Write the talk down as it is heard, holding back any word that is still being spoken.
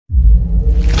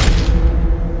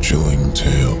Chilling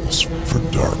tales for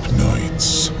dark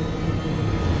nights.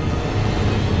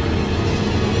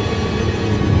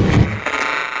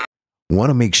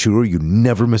 Want to make sure you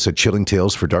never miss a Chilling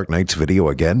Tales for Dark Nights video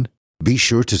again? Be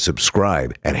sure to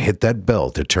subscribe and hit that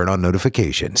bell to turn on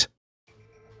notifications.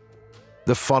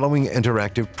 The following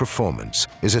interactive performance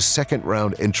is a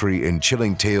second-round entry in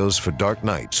Chilling Tales for Dark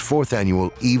Nights' 4th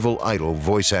annual Evil Idol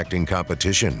voice acting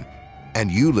competition. And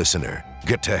you, listener,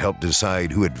 get to help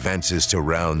decide who advances to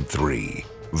round 3.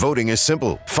 Voting is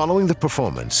simple. Following the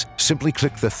performance, simply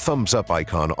click the thumbs up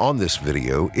icon on this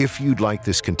video if you'd like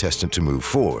this contestant to move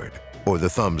forward, or the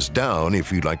thumbs down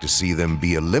if you'd like to see them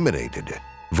be eliminated.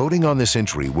 Voting on this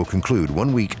entry will conclude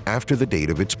 1 week after the date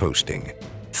of its posting.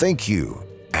 Thank you,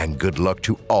 and good luck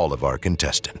to all of our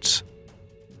contestants.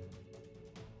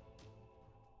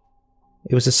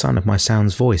 It was the sound of my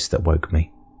sound's voice that woke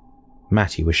me.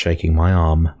 Matty was shaking my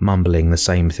arm, mumbling the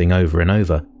same thing over and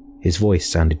over. His voice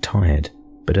sounded tired,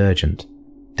 but urgent.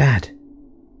 "Dad!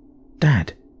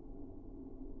 Dad!"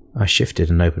 I shifted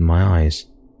and opened my eyes.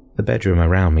 The bedroom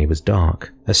around me was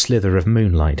dark. A slither of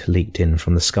moonlight leaked in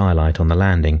from the skylight on the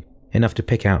landing, enough to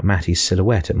pick out Matty's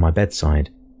silhouette at my bedside.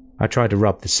 I tried to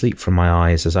rub the sleep from my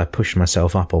eyes as I pushed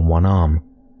myself up on one arm.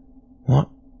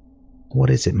 What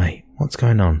is it, mate? What's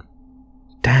going on?"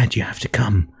 "Dad, you have to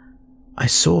come. I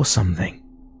saw something."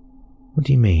 "What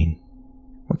do you mean?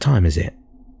 What time is it?"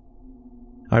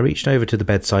 I reached over to the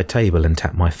bedside table and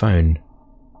tapped my phone,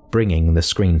 bringing the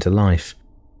screen to life.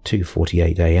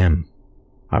 2:48 a.m.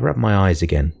 I rubbed my eyes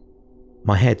again.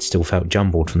 My head still felt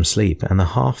jumbled from sleep, and the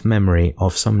half-memory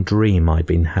of some dream I'd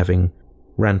been having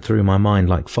ran through my mind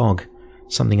like fog,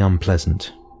 something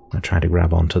unpleasant. I tried to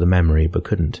grab onto the memory, but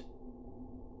couldn't.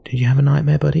 "Did you have a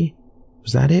nightmare, buddy?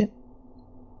 Was that it?"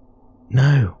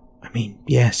 "No.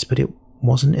 Yes, but it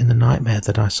wasn't in the nightmare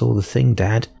that I saw the thing,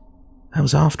 Dad. That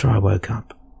was after I woke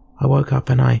up. I woke up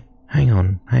and I... Hang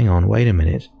on, wait a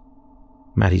minute."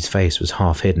 Matty's face was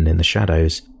half hidden in the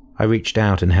shadows. I reached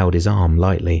out and held his arm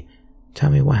lightly. "Tell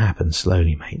me what happened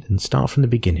slowly, mate, and start from the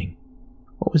beginning.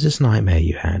 What was this nightmare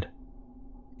you had?"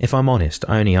 If I'm honest,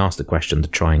 I only asked the question to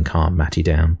try and calm Matty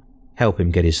down, help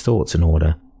him get his thoughts in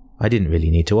order. I didn't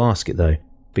really need to ask it though,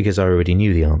 because I already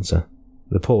knew the answer.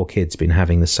 The poor kid's been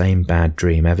having the same bad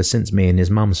dream ever since me and his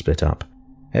mum split up.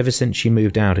 Ever since she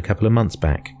moved out a couple of months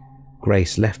back.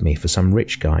 Grace left me for some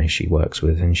rich guy she works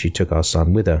with, and she took our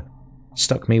son with her.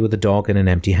 Stuck me with a dog and an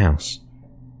empty house.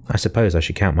 I suppose I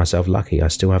should count myself lucky I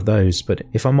still have those, but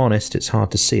if I'm honest, it's hard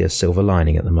to see a silver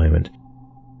lining at the moment.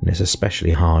 And it's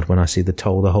especially hard when I see the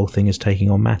toll the whole thing is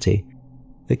taking on Matty.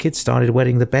 The kid started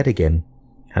wetting the bed again.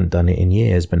 Hadn't done it in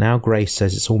years, but now Grace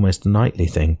says it's almost a nightly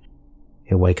thing.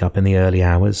 He'll wake up in the early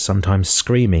hours, sometimes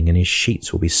screaming, and his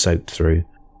sheets will be soaked through.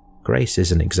 Grace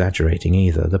isn't exaggerating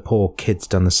either. The poor kid's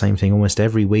done the same thing almost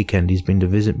every weekend he's been to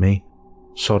visit me.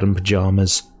 Sodden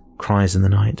pyjamas, cries in the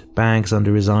night, bags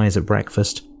under his eyes at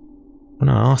breakfast. When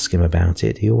I ask him about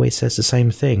it, he always says the same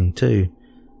thing, too.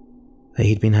 That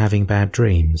he'd been having bad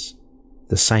dreams.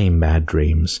 The same bad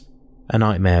dreams. A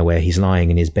nightmare where he's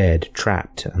lying in his bed,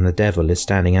 trapped, and the devil is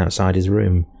standing outside his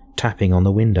room, tapping on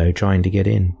the window trying to get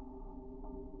in.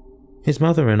 His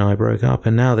mother and I broke up,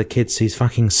 and now the kid sees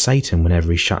fucking Satan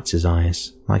whenever he shuts his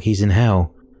eyes, like he's in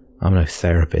hell. I'm no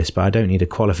therapist, but I don't need a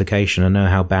qualification to know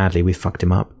how badly we fucked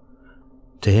him up.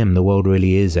 To him, the world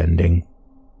really is ending.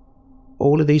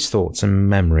 All of these thoughts and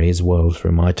memories whirled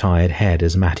through my tired head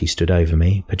as Matty stood over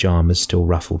me, pyjamas still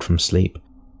ruffled from sleep.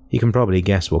 You can probably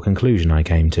guess what conclusion I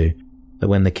came to, that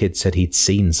when the kid said he'd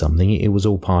seen something, it was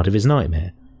all part of his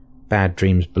nightmare. Bad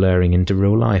dreams blurring into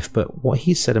real life, but what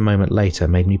he said a moment later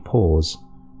made me pause.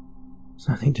 "It's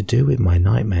nothing to do with my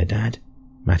nightmare, Dad."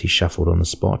 Matty shuffled on the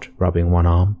spot, rubbing one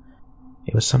arm.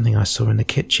 "It was something I saw in the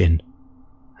kitchen.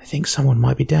 I think someone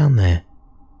might be down there."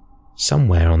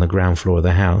 Somewhere on the ground floor of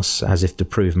the house, as if to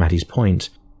prove Matty's point,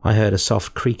 I heard a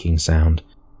soft creaking sound.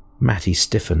 Matty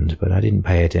stiffened, but I didn't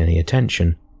pay it any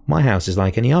attention. My house is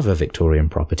like any other Victorian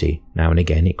property. Now and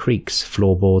again it creaks,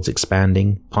 floorboards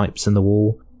expanding, pipes in the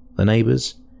wall. The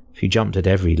neighbours? If you jumped at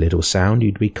every little sound,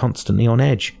 you'd be constantly on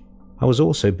edge. I was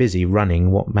also busy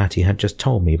running what Matty had just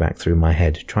told me back through my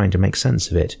head, trying to make sense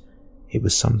of it. It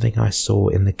was something I saw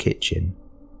in the kitchen.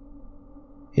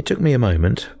 It took me a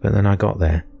moment, but then I got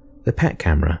there. The pet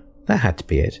camera. That had to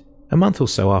be it. A month or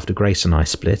so after Grace and I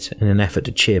split, in an effort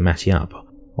to cheer Matty up,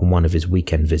 on one of his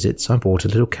weekend visits, I bought a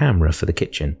little camera for the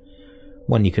kitchen.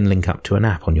 One you can link up to an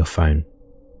app on your phone.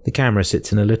 The camera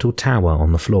sits in a little tower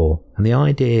on the floor, and the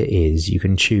idea is you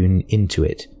can tune into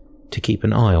it to keep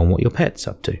an eye on what your pet's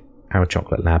up to. Our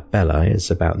chocolate lab Bella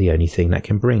is about the only thing that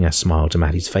can bring a smile to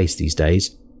Matty's face these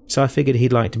days, so I figured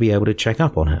he'd like to be able to check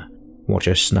up on her. watch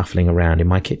her snuffling around in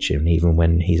my kitchen even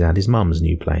when he's at his mum's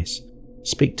new place,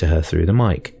 speak to her through the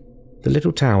mic. The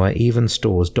little tower even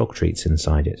stores dog treats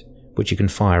inside it, which you can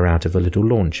fire out of a little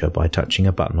launcher by touching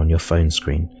a button on your phone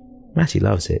screen. Matty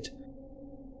loves it.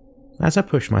 As I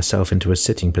pushed myself into a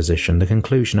sitting position, the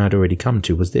conclusion I'd already come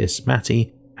to was this: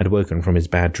 Matty had woken from his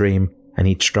bad dream and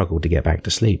he'd struggled to get back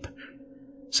to sleep.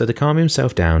 So to calm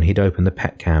himself down, he'd opened the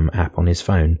PetCam app on his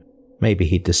phone. Maybe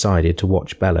he'd decided to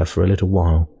watch Bella for a little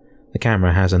while. The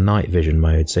camera has a night vision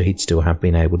mode, so he'd still have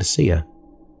been able to see her.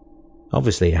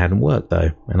 Obviously it hadn't worked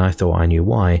though, and I thought I knew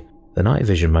why. The night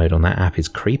vision mode on that app is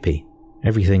creepy.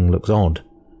 Everything looks odd.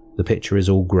 The picture is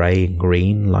all grey and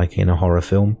green, like in a horror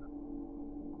film.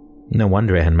 No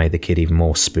wonder it had made the kid even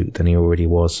more spooked than he already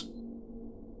was.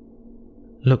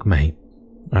 "Look, mate,"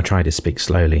 I try to speak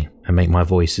slowly and make my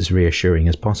voice as reassuring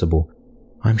as possible.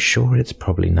 "I'm sure it's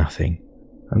probably nothing.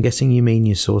 I'm guessing you mean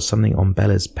you saw something on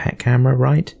Bella's pet camera,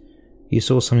 right? You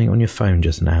saw something on your phone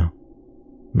just now."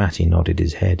 Matty nodded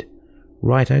his head.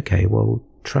 "Right, okay, well,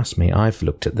 trust me, I've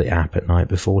looked at the app at night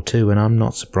before too, and I'm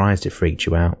not surprised it freaked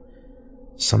you out.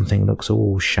 Something looks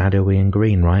all shadowy and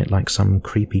green, right, like some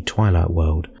creepy Twilight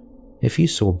world. If you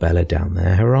saw Bella down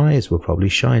there, her eyes were probably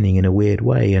shining in a weird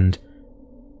way, and—"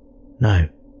 "No,"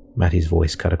 Matty's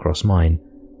voice cut across mine.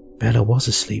 "Bella was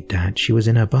asleep, Dad. She was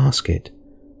in her basket."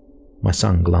 My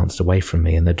son glanced away from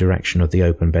me in the direction of the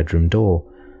open bedroom door,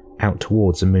 out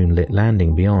towards a moonlit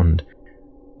landing beyond.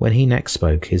 When he next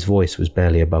spoke, his voice was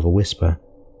barely above a whisper.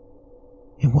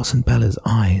 "It wasn't Bella's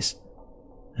eyes,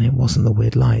 and it wasn't the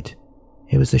weird light.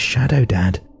 It was the shadow,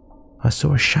 Dad. I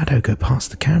saw a shadow go past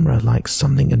the camera like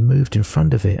something had moved in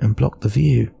front of it and blocked the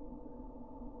view."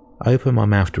 I opened my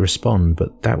mouth to respond,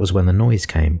 but that was when the noise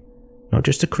came. Not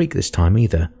just a creak this time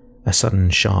either, a sudden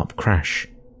sharp crash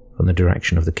from the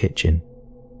direction of the kitchen.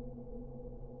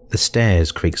 The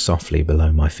stairs creaked softly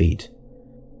below my feet.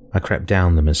 I crept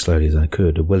down them as slowly as I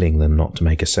could, willing them not to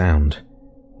make a sound.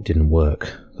 It didn't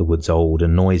work. The wood's old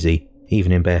and noisy.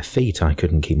 Even in bare feet I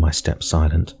couldn't keep my steps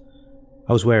silent.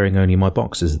 I was wearing only my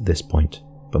boxers at this point,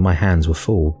 but my hands were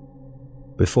full.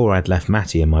 Before I'd left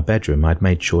Matty in my bedroom, I'd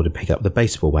made sure to pick up the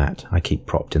baseball bat I keep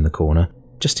propped in the corner,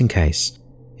 just in case.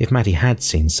 If Matty had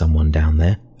seen someone down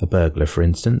there, a burglar for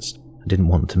instance, I didn't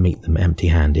want to meet them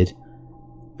empty-handed.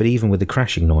 But even with the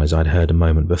crashing noise I'd heard a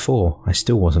moment before, I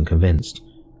still wasn't convinced.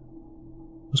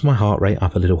 Was my heart rate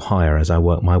up a little higher as I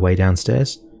worked my way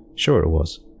downstairs? Sure it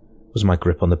was. Was my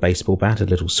grip on the baseball bat a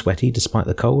little sweaty despite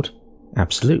the cold?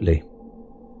 Absolutely.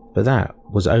 But that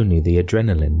was only the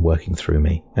adrenaline working through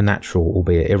me, a natural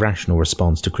albeit irrational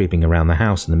response to creeping around the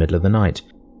house in the middle of the night.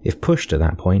 If pushed at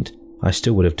that point, I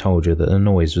still would have told you that the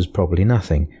noise was probably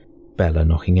nothing. Bella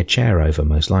knocking a chair over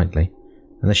most likely.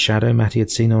 And the shadow Matty had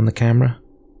seen on the camera?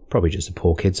 Probably just the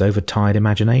poor kid's overtired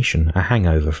imagination, a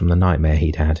hangover from the nightmare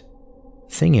he'd had.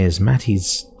 Thing is,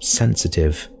 Matty's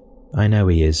sensitive. I know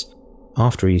he is.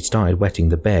 After he started wetting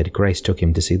the bed, Grace took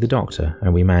him to see the doctor,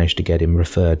 and we managed to get him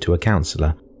referred to a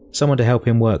counsellor, someone to help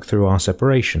him work through our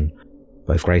separation.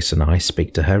 Both Grace and I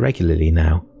speak to her regularly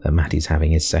now that Matty's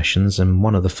having his sessions, and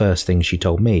one of the first things she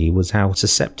told me was how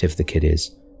susceptible the kid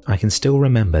is. I can still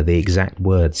remember the exact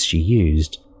words she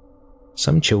used.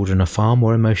 "Some children are far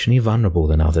more emotionally vulnerable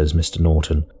than others, Mr.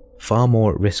 Norton, far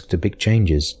more at risk to big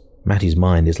changes. Matty's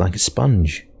mind is like a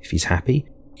sponge. If he's happy,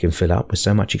 he can fill up with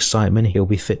so much excitement he'll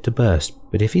be fit to burst,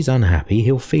 but if he's unhappy,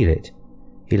 he'll feel it.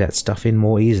 He lets stuff in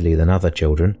more easily than other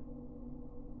children."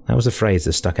 That was a phrase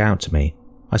that stuck out to me.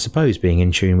 I suppose being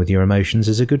in tune with your emotions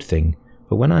is a good thing,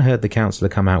 but when I heard the counsellor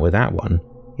come out with that one,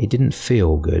 it didn't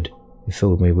feel good. It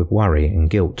filled me with worry and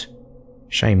guilt.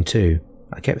 Shame too.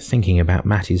 I kept thinking about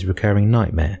Matty's recurring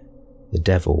nightmare. The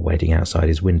devil waiting outside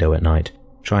his window at night,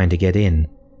 trying to get in.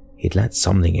 He'd let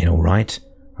something in all right,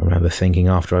 I remember thinking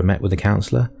after I met with the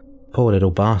counsellor. Poor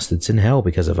little bastard's in hell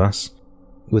because of us.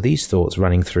 With these thoughts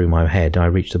running through my head, I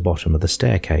reached the bottom of the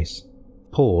staircase,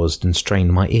 paused and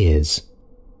strained my ears.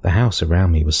 The house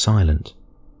around me was silent.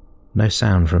 No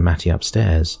sound from Matty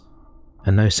upstairs,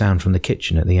 and no sound from the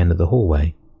kitchen at the end of the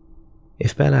hallway.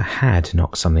 If Bella had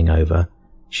knocked something over,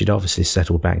 she'd obviously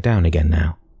settled back down again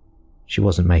now. She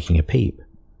wasn't making a peep.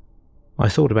 I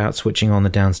thought about switching on the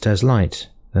downstairs light,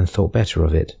 then thought better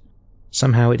of it.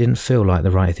 Somehow it didn't feel like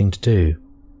the right thing to do.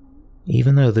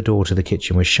 Even though the door to the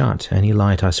kitchen was shut, any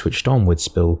light I switched on would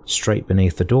spill straight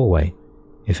beneath the doorway.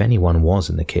 If anyone was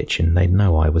in the kitchen, they'd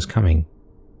know I was coming.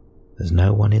 "There's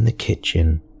no one in the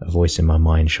kitchen," a voice in my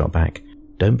mind shot back.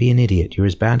 "Don't be an idiot, you're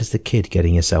as bad as the kid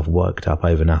getting yourself worked up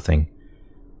over nothing."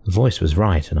 The voice was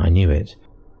right, and I knew it.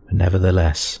 But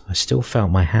nevertheless, I still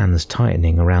felt my hands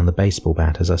tightening around the baseball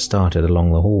bat as I started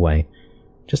along the hallway.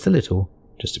 Just a little,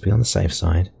 just to be on the safe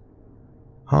side.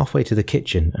 Halfway to the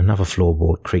kitchen, another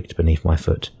floorboard creaked beneath my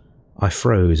foot. I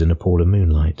froze in a pool of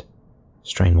moonlight.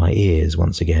 Strained my ears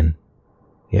once again.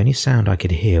 The only sound I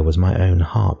could hear was my own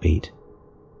heartbeat.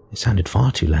 It sounded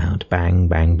far too loud, bang,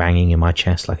 bang, banging in my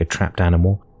chest like a trapped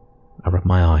animal. I rubbed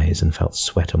my eyes and felt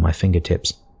sweat on my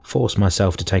fingertips, forced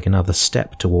myself to take another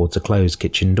step towards a closed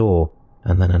kitchen door,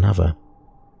 and then another.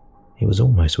 It was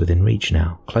almost within reach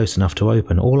now, close enough to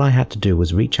open. All I had to do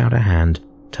was reach out a hand,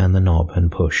 turn the knob,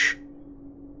 and push.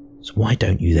 "So why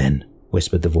don't you then?"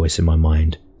 whispered the voice in my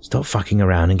mind. "Stop fucking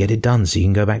around and get it done so you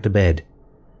can go back to bed."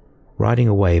 Riding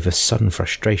a wave of sudden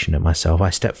frustration at myself, I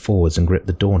stepped forwards and gripped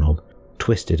the doorknob,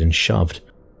 twisted and shoved.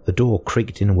 The door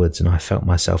creaked inwards and I felt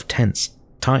myself tense,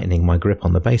 tightening my grip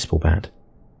on the baseball bat.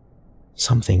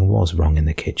 Something was wrong in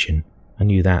the kitchen. I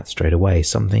knew that straight away.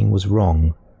 Something was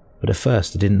wrong, but at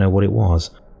first I didn't know what it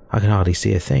was. I could hardly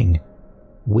see a thing.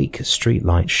 Weak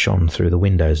streetlights shone through the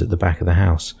windows at the back of the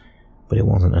house, but it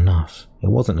wasn't enough. It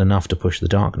wasn't enough to push the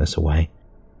darkness away.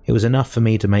 It was enough for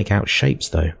me to make out shapes,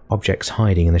 though, objects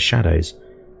hiding in the shadows.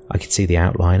 I could see the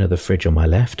outline of the fridge on my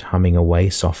left, humming away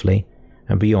softly,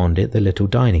 and beyond it the little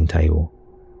dining table.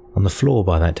 On the floor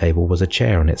by that table was a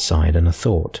chair on its side, and a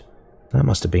thought. That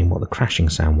must have been what the crashing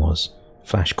sound was,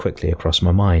 flashed quickly across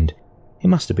my mind. It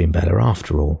must have been Bella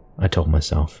after all, I told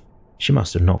myself. She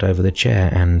must have knocked over the chair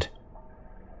and...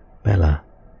 Bella.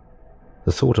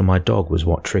 The thought of my dog was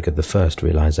what triggered the first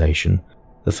realization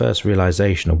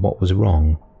of what was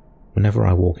wrong. Whenever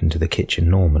I walk into the kitchen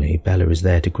normally, Bella is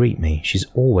there to greet me. She's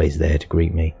always there to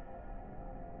greet me.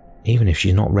 Even if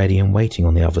she's not ready and waiting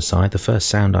on the other side, the first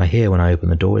sound I hear when I open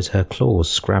the door is her claws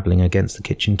scrabbling against the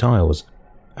kitchen tiles.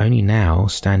 Only now,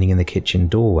 standing in the kitchen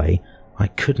doorway, I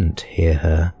couldn't hear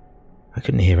her. I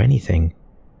couldn't hear anything.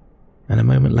 And a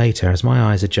moment later, as my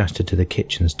eyes adjusted to the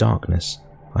kitchen's darkness,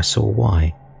 I saw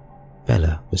why.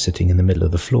 Bella was sitting in the middle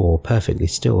of the floor, perfectly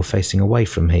still, facing away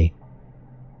from me.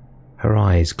 Her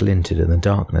eyes glinted in the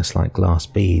darkness like glass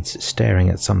beads, staring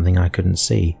at something I couldn't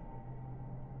see.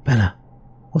 "Bella,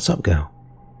 what's up, girl?"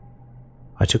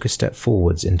 I took a step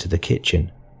forwards into the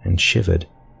kitchen and shivered.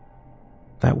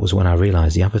 That was when I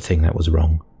realized the other thing that was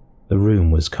wrong. The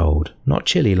room was cold. Not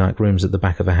chilly like rooms at the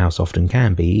back of a house often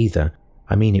can be either.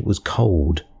 I mean, it was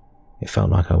cold. It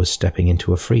felt like I was stepping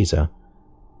into a freezer.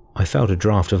 I felt a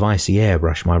draft of icy air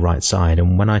brush my right side,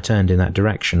 and when I turned in that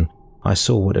direction, I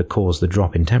saw what had caused the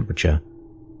drop in temperature.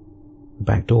 The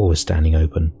back door was standing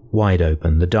open, wide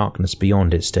open. The darkness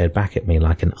beyond it stared back at me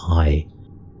like an eye.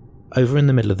 Over in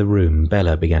the middle of the room,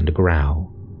 Bella began to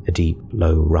growl, a deep,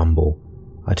 low rumble.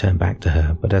 I turned back to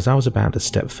her, but as I was about to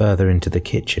step further into the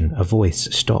kitchen, a voice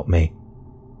stopped me.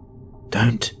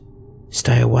 "Don't!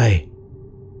 Stay away!"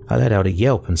 I let out a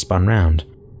yelp and spun round.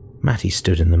 Matty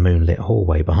stood in the moonlit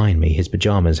hallway behind me, his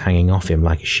pajamas hanging off him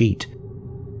like a sheet.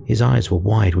 His eyes were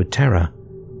wide with terror.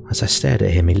 As I stared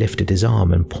at him, he lifted his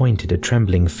arm and pointed a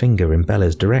trembling finger in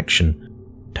Bella's direction.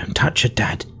 "Don't touch her,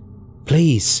 Dad.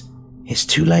 Please. It's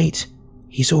too late.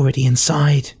 He's already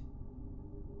inside."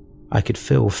 I could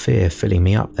feel fear filling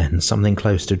me up then, something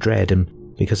close to dread, and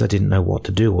because I didn't know what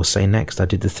to do or say next, I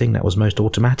did the thing that was most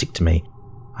automatic to me.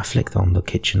 I flicked on the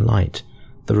kitchen light.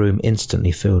 The room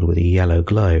instantly filled with a yellow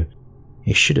glow.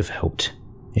 It should have helped.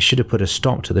 It should have put a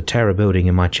stop to the terror building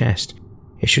in my chest.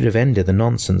 It should have ended the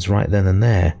nonsense right then and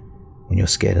there. When you're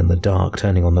scared in the dark,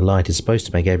 turning on the light is supposed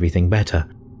to make everything better.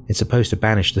 It's supposed to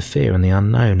banish the fear and the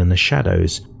unknown and the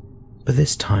shadows. But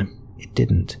this time, it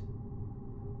didn't.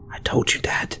 "I told you,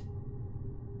 Dad."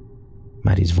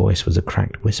 Maddie's voice was a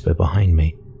cracked whisper behind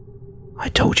me. "I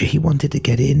told you he wanted to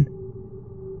get in."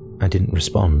 I didn't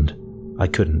respond. I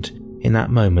couldn't. In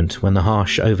that moment, when the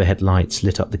harsh overhead lights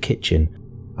lit up the kitchen,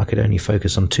 I could only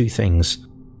focus on two things.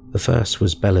 The first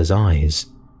was Bella's eyes.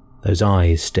 Those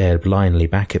eyes stared blindly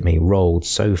back at me, rolled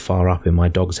so far up in my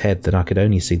dog's head that I could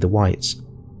only see the whites.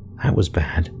 That was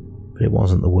bad, but it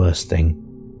wasn't the worst thing.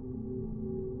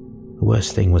 The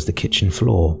worst thing was the kitchen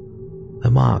floor.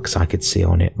 The marks I could see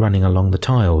on it running along the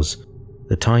tiles.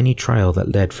 The tiny trail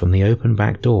that led from the open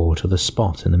back door to the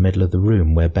spot in the middle of the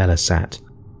room where Bella sat,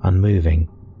 unmoving.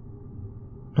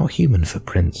 Not human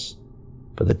footprints,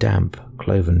 but the damp,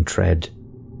 cloven tread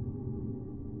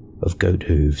of goat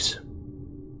hooves.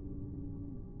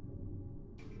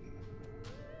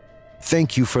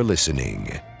 Thank you for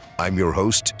listening. I'm your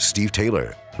host, Steve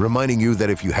Taylor, reminding you that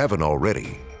if you haven't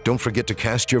already, don't forget to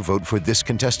cast your vote for this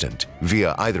contestant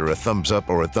via either a thumbs up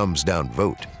or a thumbs down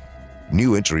vote.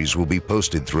 New entries will be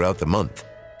posted throughout the month.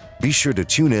 Be sure to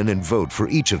tune in and vote for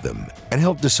each of them and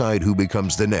help decide who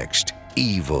becomes the next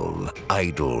evil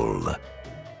idol.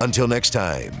 Until next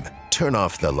time, turn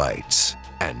off the lights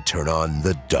and turn on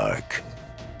the dark.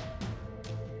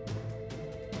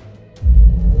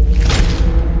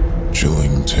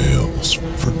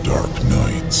 dark night.